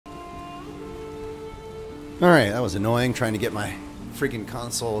Alright, that was annoying trying to get my freaking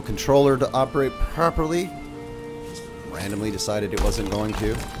console controller to operate properly. Just randomly decided it wasn't going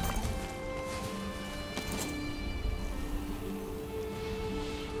to.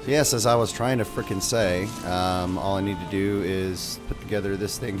 So yes, as I was trying to freaking say, all I need to do is put together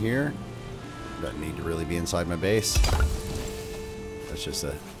this thing here. Doesn't need to really be inside my base. That's just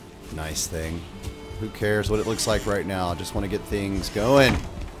a nice thing. Who cares what it looks like right now? I just want to get things going.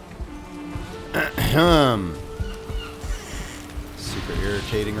 Super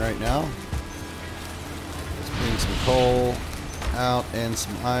irritating right now. Let's bring some coal out and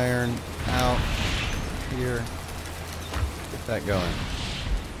some iron out here. Get that going.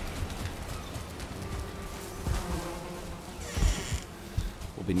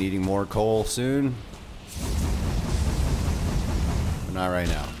 We'll be needing more coal soon. But not right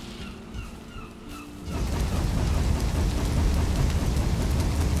now.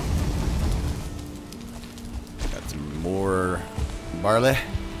 Got some more barley.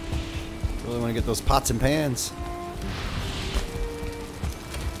 Really want to get those pots and pans.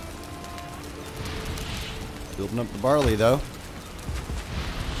 Building up the barley though.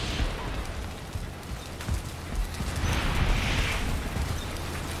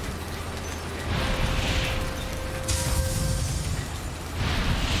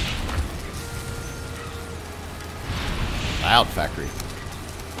 Loud factory.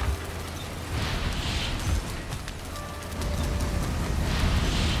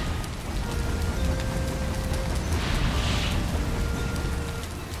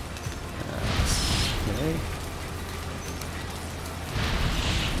 Okay.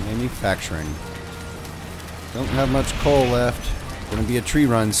 Manufacturing. Don't have much coal left. Gonna be a tree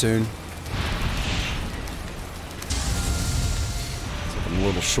run soon. So I'm a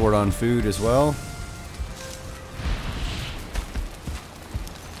little short on food as well.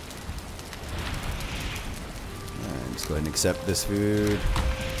 Go ahead and accept this food.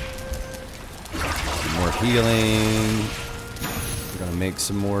 Some more healing. We're gonna make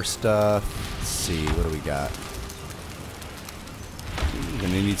some more stuff. Let's see, what do we got? We're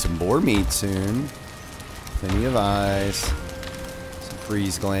gonna need some boar meat soon. Plenty of eyes. Some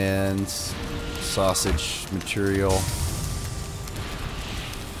freeze glands. Sausage material.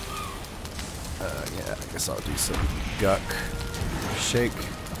 Yeah, I guess I'll do some guck shake.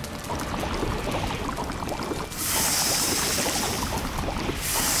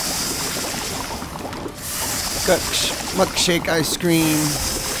 Milkshake ice cream.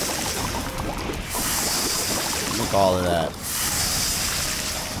 Look all of that.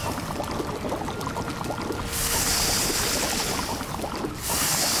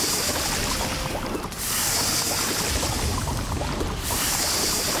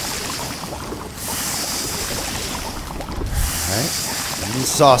 Alright. And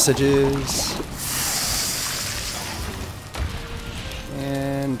sausages.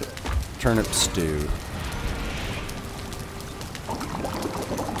 And turnip stew.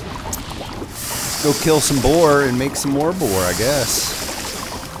 Go kill some boar and make some more boar, I guess.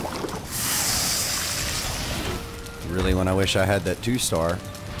 Really, when I wish I had that 2-star.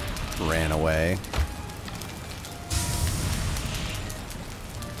 Ran away.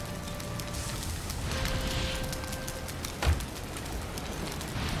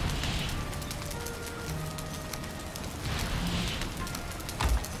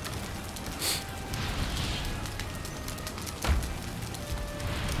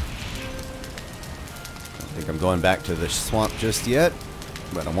 I think I'm going back to the swamp just yet,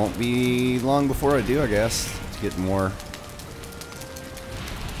 but it won't be long before I do, I guess, to get more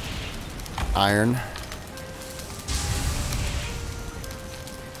iron.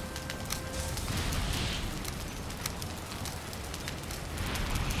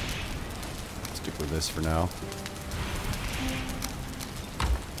 Stick with this for now.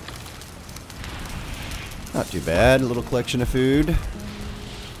 Not too bad, a little collection of food.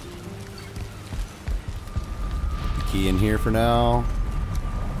 Key in here for now.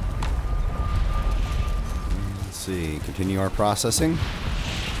 Let's see, continue our processing.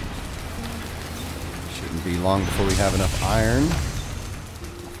 Shouldn't be long before we have enough iron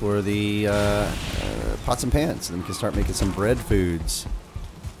for the pots and pans, and then we can start making some bread foods.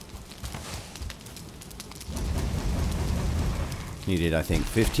 Needed, I think,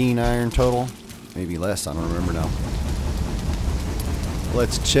 15 iron total, maybe less, I don't remember now.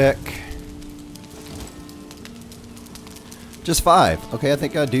 Let's check. Just 5. Okay, I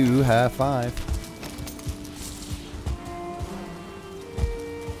think I do have 5.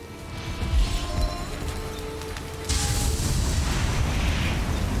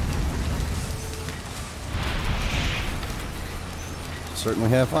 Certainly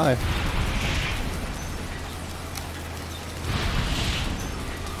have 5.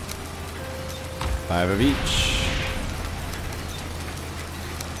 5 of each.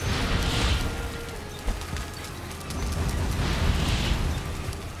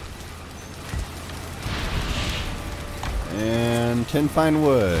 And 10 fine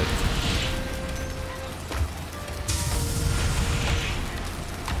wood.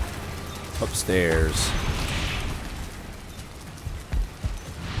 Upstairs.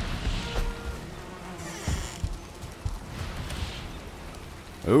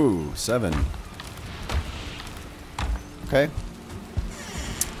 Ooh, 7. Okay.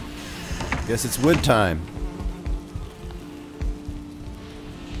 Guess it's wood time.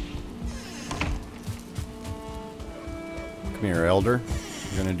 Come here, Elder.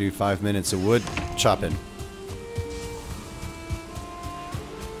 We're gonna do 5 minutes of wood chopping.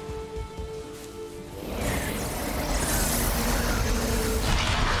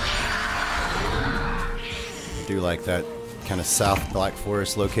 I do like that kind of South Black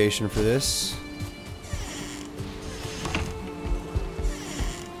Forest location for this.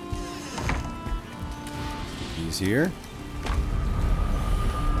 These here.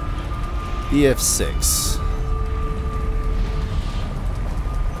 BF6.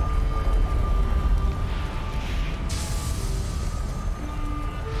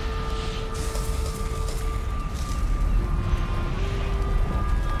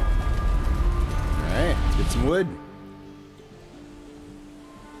 Alright, let's get some wood.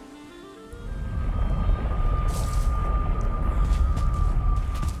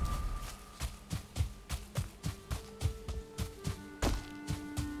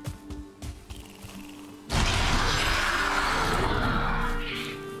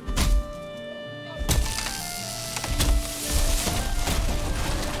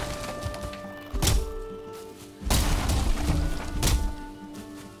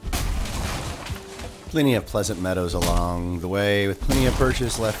 Plenty of pleasant meadows along the way, with plenty of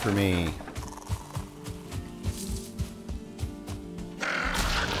birches left for me.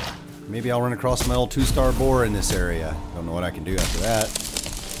 Maybe I'll run across my old 2-star boar in this area. Don't know what I can do after that.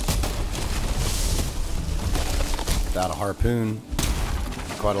 Without a harpoon,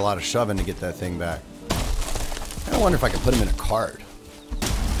 quite a lot of shoving to get that thing back. I wonder if I could put him in a cart.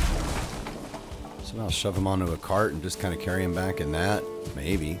 So I'll shove him onto a cart and just kind of carry him back in that.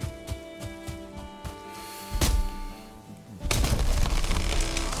 Maybe.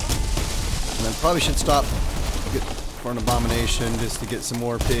 And I probably should stop for an abomination just to get some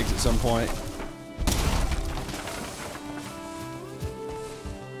more pigs at some point.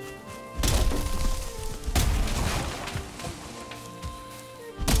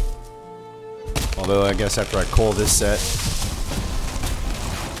 Although I guess after I cull this set,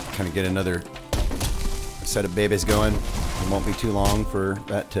 kind of get another set of babies going, it won't be too long for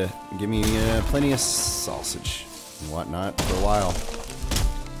that to give me plenty of sausage and whatnot for a while.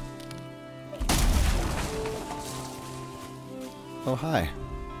 Oh, hi.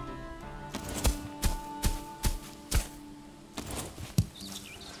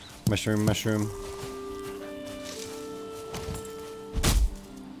 Mushroom, mushroom.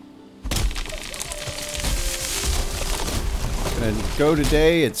 Gonna go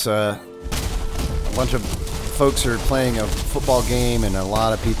today. It's a bunch of folks are playing a football game and a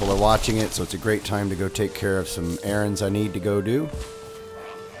lot of people are watching it, so it's a great time to go take care of some errands I need to go do.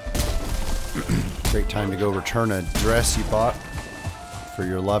 Great time to go return a dress you bought for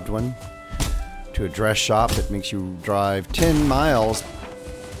your loved one to a dress shop that makes you drive 10 miles,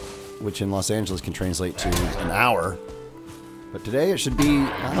 which in Los Angeles can translate to an hour. But today it should be,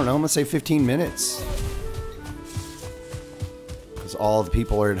 I don't know, I'm gonna say 15 minutes. Because all the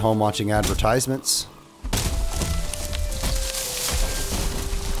people are at home watching advertisements.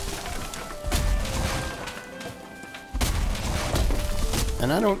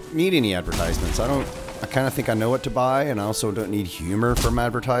 And I don't need any advertisements. I kind of think I know what to buy, and I also don't need humor from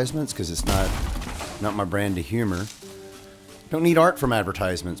advertisements because it's not my brand of humor. Don't need art from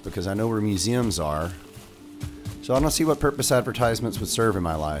advertisements because I know where museums are. So I don't see what purpose advertisements would serve in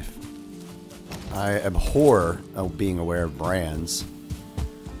my life. I abhor being aware of brands.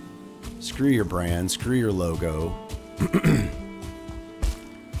 Screw your brand, screw your logo.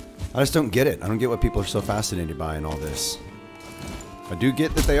 I just don't get it. I don't get what people are so fascinated by in all this. I do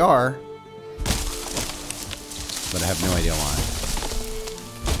get that they are, but I have no idea why.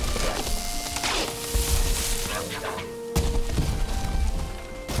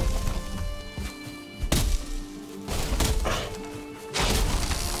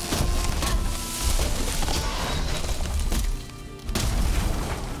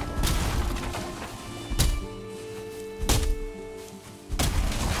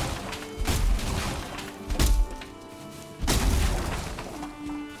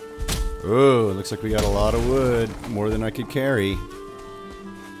 Oh, looks like we got a lot of wood. More than I could carry.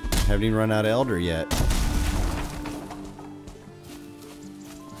 Haven't even run out of elder yet.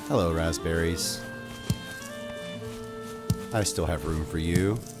 Hello, raspberries. I still have room for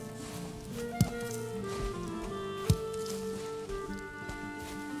you.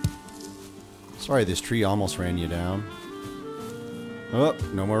 Sorry, this tree almost ran you down. Oh,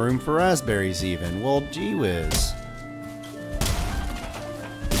 no more room for raspberries even. Well, gee whiz.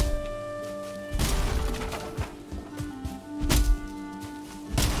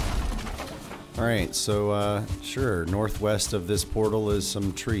 Alright, so, sure, northwest of this portal is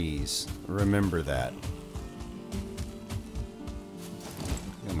some trees. Remember that.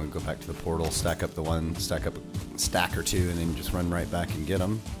 I'm gonna go back to the portal, stack up a stack or two, and then just run right back and get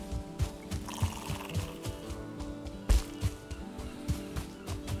them.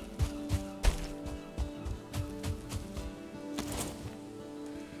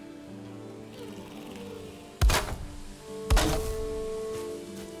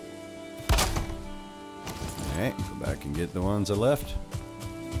 Go back and get the ones I left.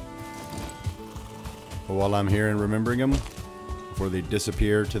 But while I'm here and remembering them, before they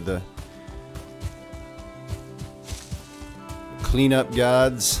disappear to the cleanup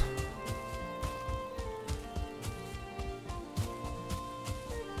gods.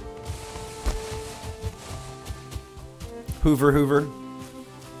 Hoover, Hoover.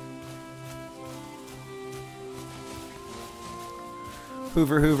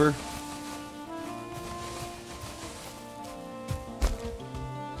 Hoover, Hoover.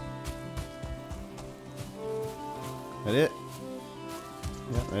 That it?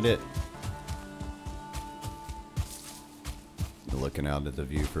 Yeah, that it. Looking out at the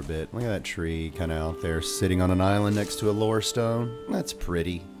view for a bit. Look at that tree kind of out there sitting on an island next to a lore stone. That's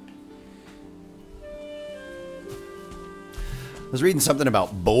pretty. I was reading something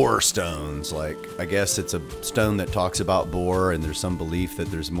about boar stones. Like, I guess it's a stone that talks about boar, and there's some belief that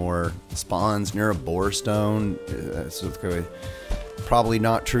there's more spawns near a boar stone. That's probably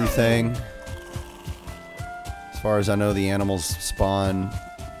not true thing. As far as I know, the animals spawn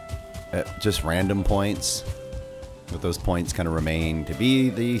at just random points. But those points kind of remain to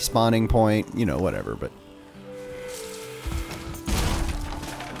be the spawning point. You know, whatever, but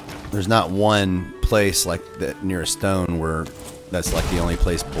there's not one place like that near a stone where that's like the only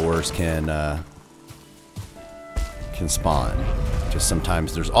place boars can spawn. Just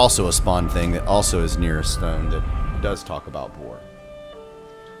sometimes there's also a spawn thing that also is near a stone that does talk about boar.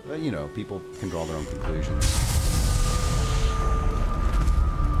 But, you know, people can draw their own conclusions.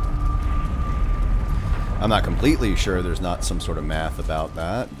 I'm not completely sure there's not some sort of math about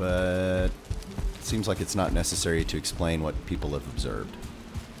that, but it seems like it's not necessary to explain what people have observed.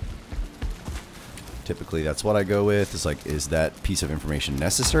 Typically, that's what I go with. It's like, is that piece of information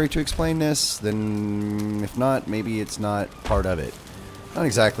necessary to explain this? Then, if not, maybe it's not part of it. Not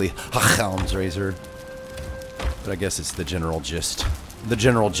exactly Helm's razor, but I guess it's the general gist. The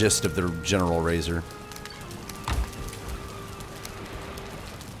general gist of the general razor.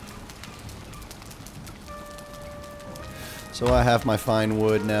 So I have my fine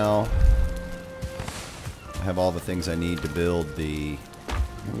wood now. I have all the things I need to build the...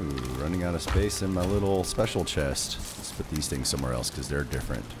 Ooh, running out of space in my little special chest. Let's put these things somewhere else because they're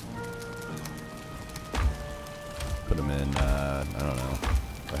different. Put them in, I don't know.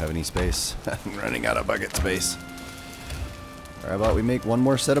 Do I have any space? I'm running out of bucket space. Or how about we make one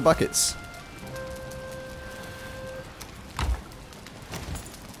more set of buckets?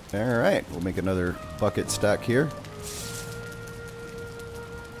 Alright, we'll make another bucket stack here.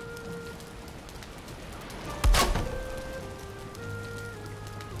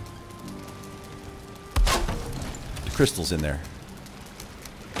 Crystals in there.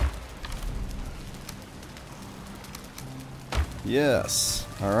 Yes.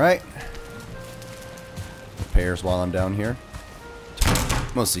 Alright. Repairs while I'm down here.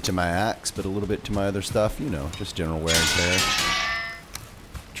 Mostly to my axe, but a little bit to my other stuff. You know, just general wear and tear.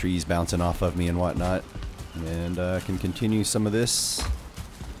 Trees bouncing off of me and whatnot. And I can continue some of this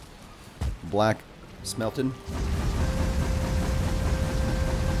black smelting.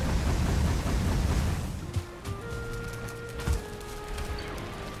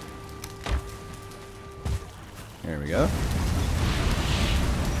 There we go.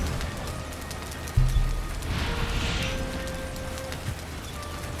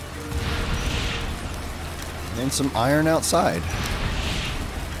 And some iron outside.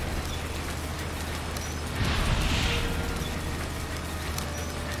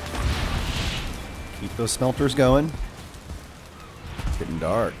 Keep those smelters going. It's getting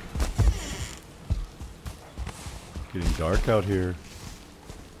dark. Getting dark out here.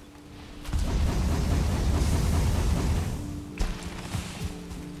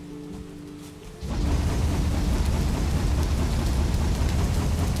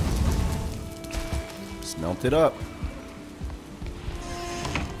 Melt it up.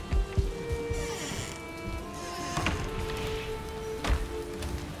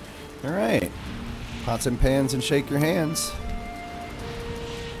 Alright. Pots and pans and shake your hands.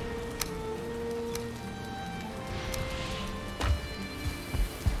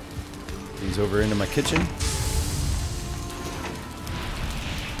 These over into my kitchen.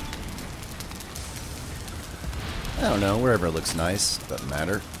 I don't know, wherever it looks nice, doesn't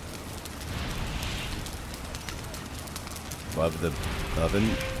matter. Above the oven.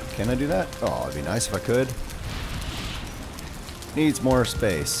 Can I do that? Oh, it'd be nice if I could. Needs more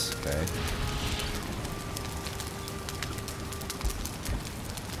space. Okay.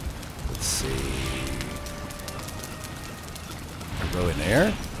 Let's see. Go in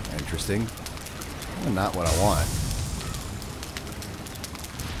there. Interesting. Not what I want.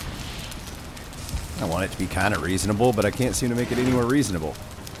 I want it to be kind of reasonable, but I can't seem to make it any more reasonable.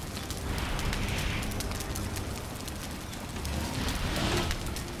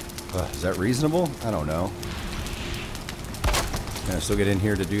 Is that reasonable? I don't know. Can I still get in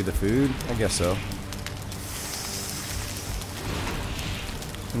here to do the food? I guess so.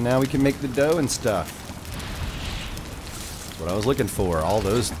 And now we can make the dough and stuff. That's what I was looking for. All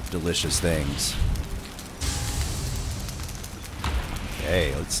those delicious things.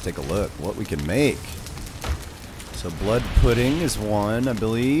 Okay, let's take a look what we can make. So blood pudding is one, I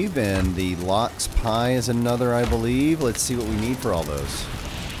believe, and the lox pie is another, I believe. Let's see what we need for all those.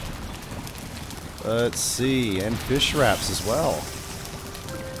 Let's see, and fish wraps as well.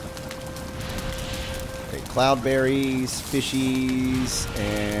 Okay, cloudberries, fishies,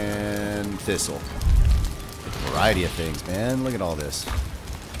 and thistle. A variety of things, man. Look at all this. I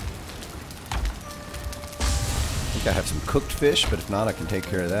think I have some cooked fish, but if not, I can take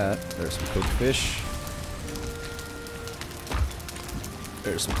care of that. There's some cooked fish.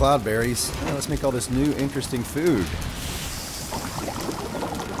 There's some cloudberries. Oh, let's make all this new, interesting food.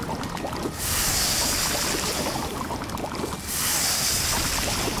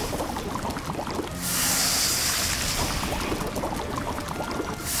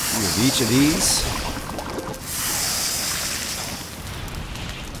 Each of these.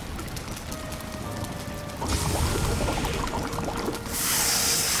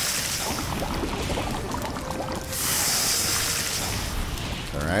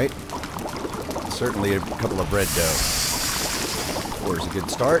 Alright. Certainly a couple of bread dough. Four's a good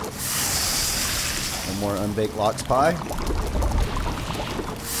start. One more unbaked lox pie.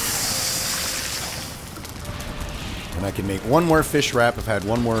 And I can make one more fish wrap if I had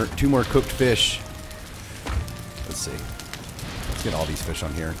two more cooked fish. Let's see. Let's get all these fish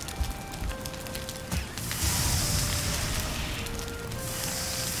on here.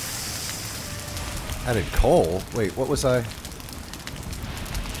 Added coal? Wait, what was I?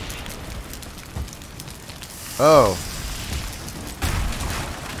 Oh.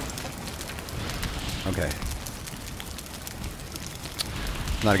 Okay.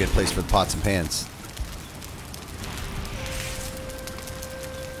 Not a good place for the pots and pans.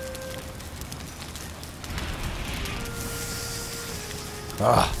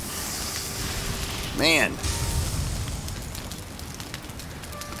 Ah, man.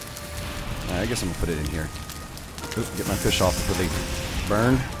 I guess I'm gonna put it in here. Oop, get my fish off before they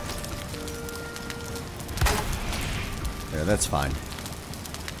burn. Yeah, that's fine.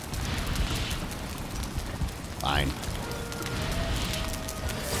 Fine.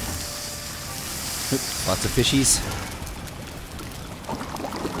 Oop, lots of fishies.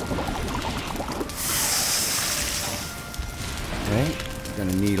 Okay.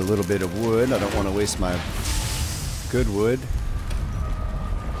 Gonna need a little bit of wood. I don't want to waste my good wood.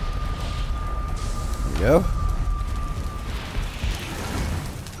 There we go.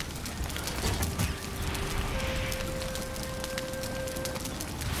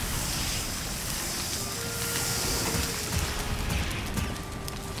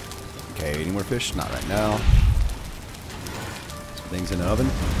 Okay, any more fish? Not right now. Some things in the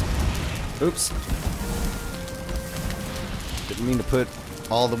oven. Oops. Didn't mean to put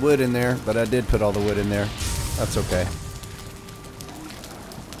all the wood in there, but I did put all the wood in there. That's okay.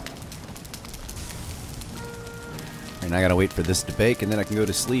 And I gotta wait for this to bake, and then I can go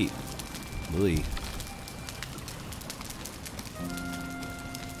to sleep. Really.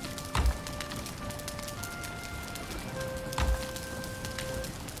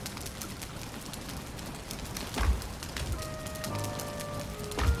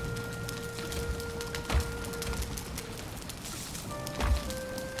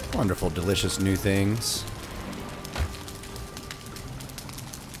 Wonderful, delicious new things.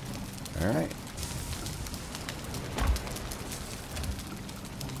 All right.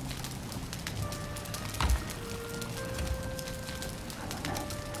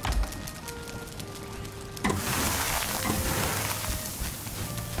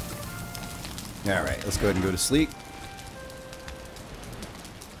 Alright, let's go ahead and go to sleep.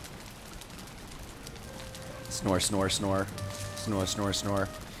 Snore, snore, snore. Snore, snore, snore.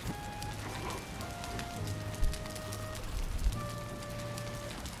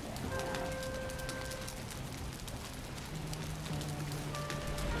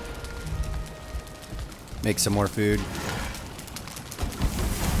 Make some more food.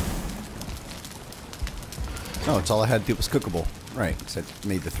 Oh, it's all I had to do was cookable. Right, so I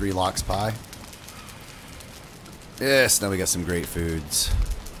made the 3 lox pie. Yes, now we got some great foods.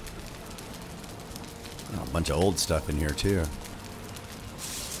 Oh, a bunch of old stuff in here too.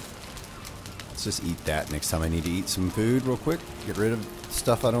 Let's just eat that next time I need to eat some food real quick. Get rid of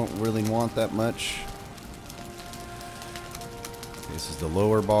stuff I don't really want that much. Okay, this is the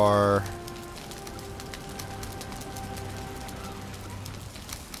lower bar. I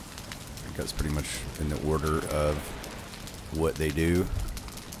think that's pretty much in the order of what they do.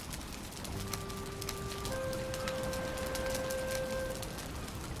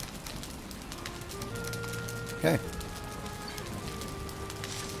 Okay.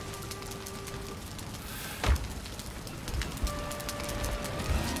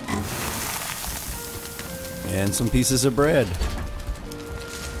 And some pieces of bread.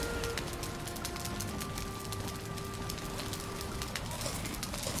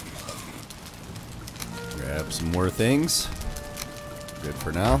 Grab some more things. Good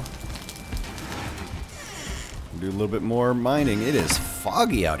for now. Do a little bit more mining. It is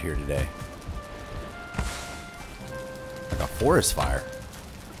foggy out here today. Like a forest fire.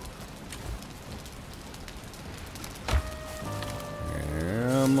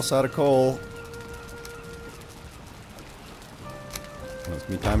 Almost out of coal. It's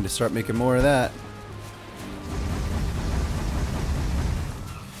me time to start making more of that.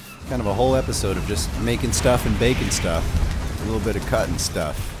 Kind of a whole episode of just making stuff and baking stuff. A little bit of cutting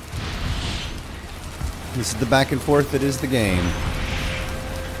stuff. This is the back and forth that is the game.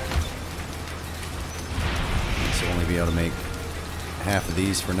 So only be able to make half of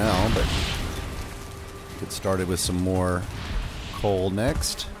these for now, but get started with some more coal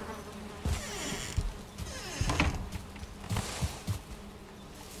next.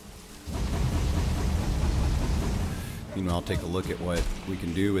 I'll take a look at what we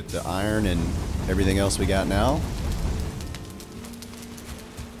can do with the iron and everything else we got now.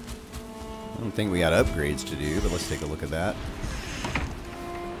 I don't think we got upgrades to do, but let's take a look at that.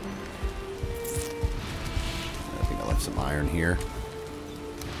 I think I left some iron here.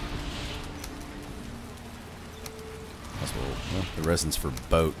 Well, the resin's for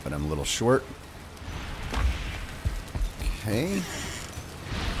boat, but I'm a little short. Okay.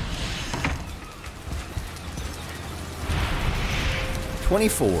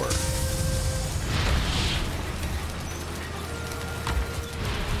 $24.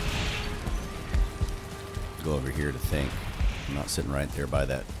 Go over here to think. I'm not sitting right there by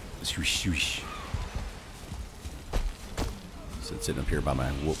that. Swoosh, swoosh. So it's sitting up here by my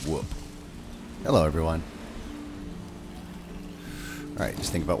whoop whoop. Hello, everyone. Alright,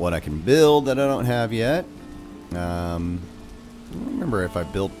 just think about what I can build that I don't have yet. I don't remember if I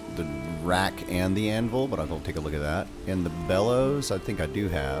built the rack and the anvil, but I'll go take a look at that. And the bellows, I think I do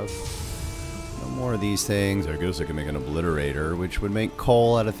have. No more of these things. I guess I can make an obliterator, which would make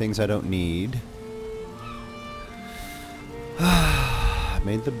coal out of things I don't need.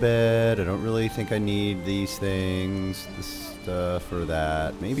 Made the bed. I don't really think I need these things. This stuff or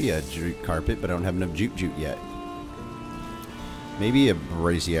that. Maybe a jute carpet, but I don't have enough jute yet. Maybe a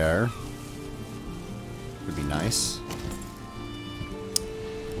brazier. Would be nice.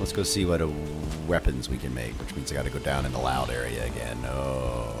 Let's go see what weapons we can make, which means I got to go down in the loud area again.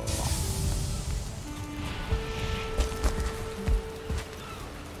 Oh.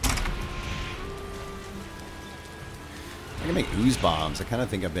 I can make ooze bombs. I kind of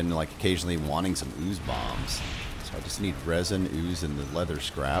think I've been like occasionally wanting some ooze bombs. So I just need resin, ooze, and the leather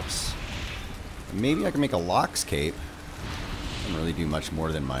scraps. And maybe I can make a lox cape. Doesn't really do much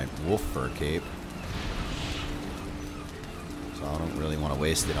more than my wolf fur cape. So I don't really want to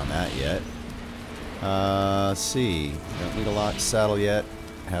waste it on that yet. Let's see. Don't need a lox saddle yet.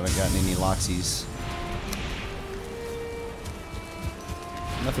 Haven't gotten any loxies.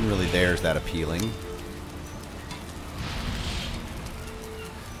 Nothing really there is that appealing.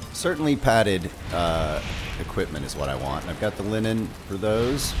 Certainly padded equipment is what I want. I've got the linen for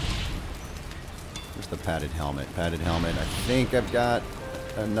those. Where's the padded helmet? Padded helmet. I think I've got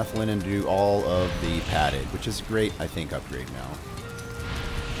enough linen to do all of the padded, which is a great, I think, upgrade now.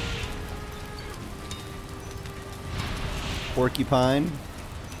 Porcupine.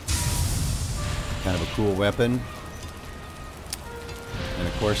 Kind of a cool weapon. And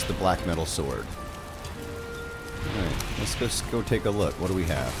of course the black metal sword. Let's just go take a look. What do we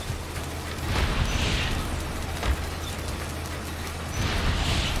have?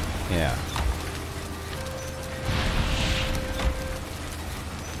 Yeah.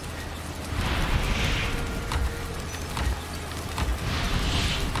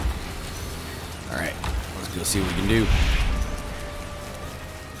 Alright. Let's go see what we can do.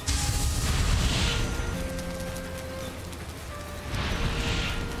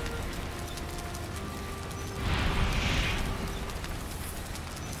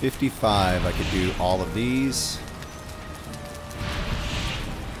 $55. I could do all of these.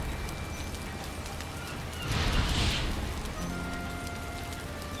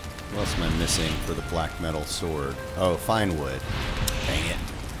 What else am I missing for the black metal sword? Oh, fine wood. Dang it.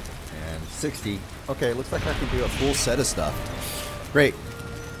 And 60. Okay, looks like I can do a full set of stuff. Great.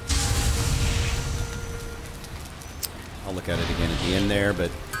 I'll look at it again at the end there,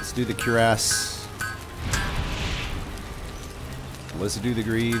 but let's do the cuirass. Let's do the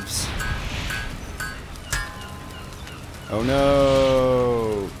greaves. Oh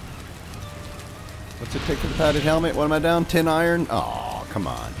no! What's it take for the padded helmet? What am I down? 10 iron? Oh, come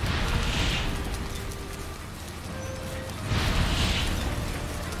on.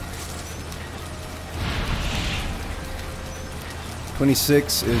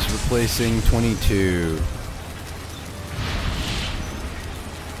 $26 is replacing 22.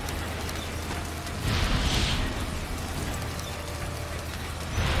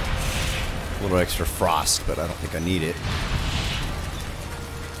 A little extra frost, but I don't think I need it.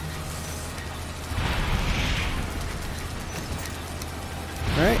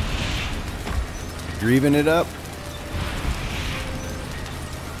 Alright. Greaving it up.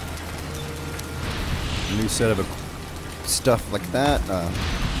 A new set of stuff like that.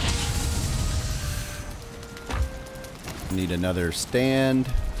 Need another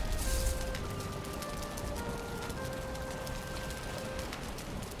stand.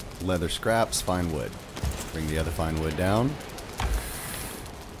 Leather scraps, fine wood. Bring the other fine wood down.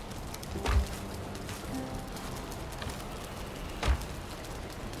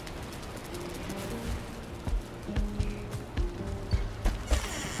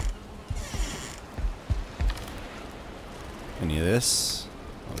 Any of this?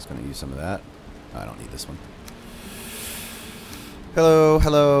 I was going to use some of that. I don't need this one. Hello,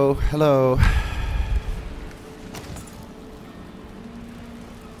 hello, hello.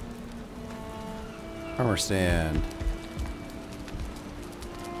 Armor stand.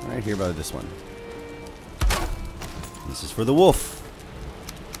 Right here by this one. This is for the wolf.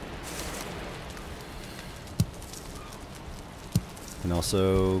 And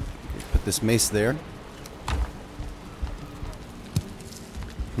also put this mace there.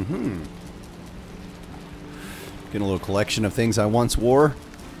 Getting a little collection of things I once wore.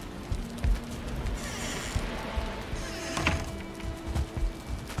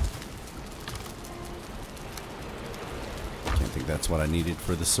 Can't think that's what I needed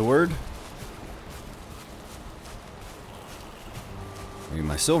for the sword. I mean,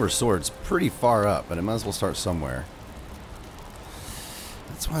 my silver sword's pretty far up, but I might as well start somewhere.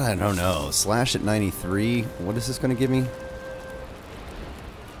 That's what I don't know. Slash at 93. What is this going to give me?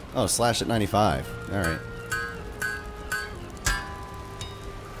 Oh, slash at 95. Alright.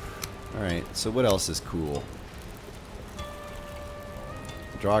 Alright, so what else is cool?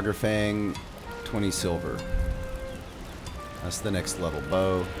 Draugr 20 silver. That's the next level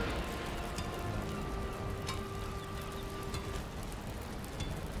bow.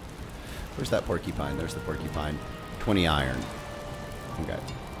 Where's that porcupine? There's the porcupine. 20 iron. Okay.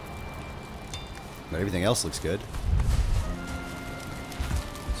 But everything else looks good.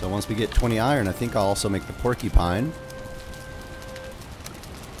 So once we get 20 iron, I think I'll also make the porcupine.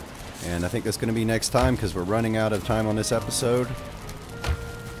 And I think that's going to be next time because we're running out of time on this episode.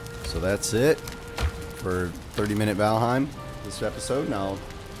 So that's it for 30 Minute Valheim, this episode, and I'll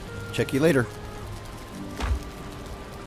check you later.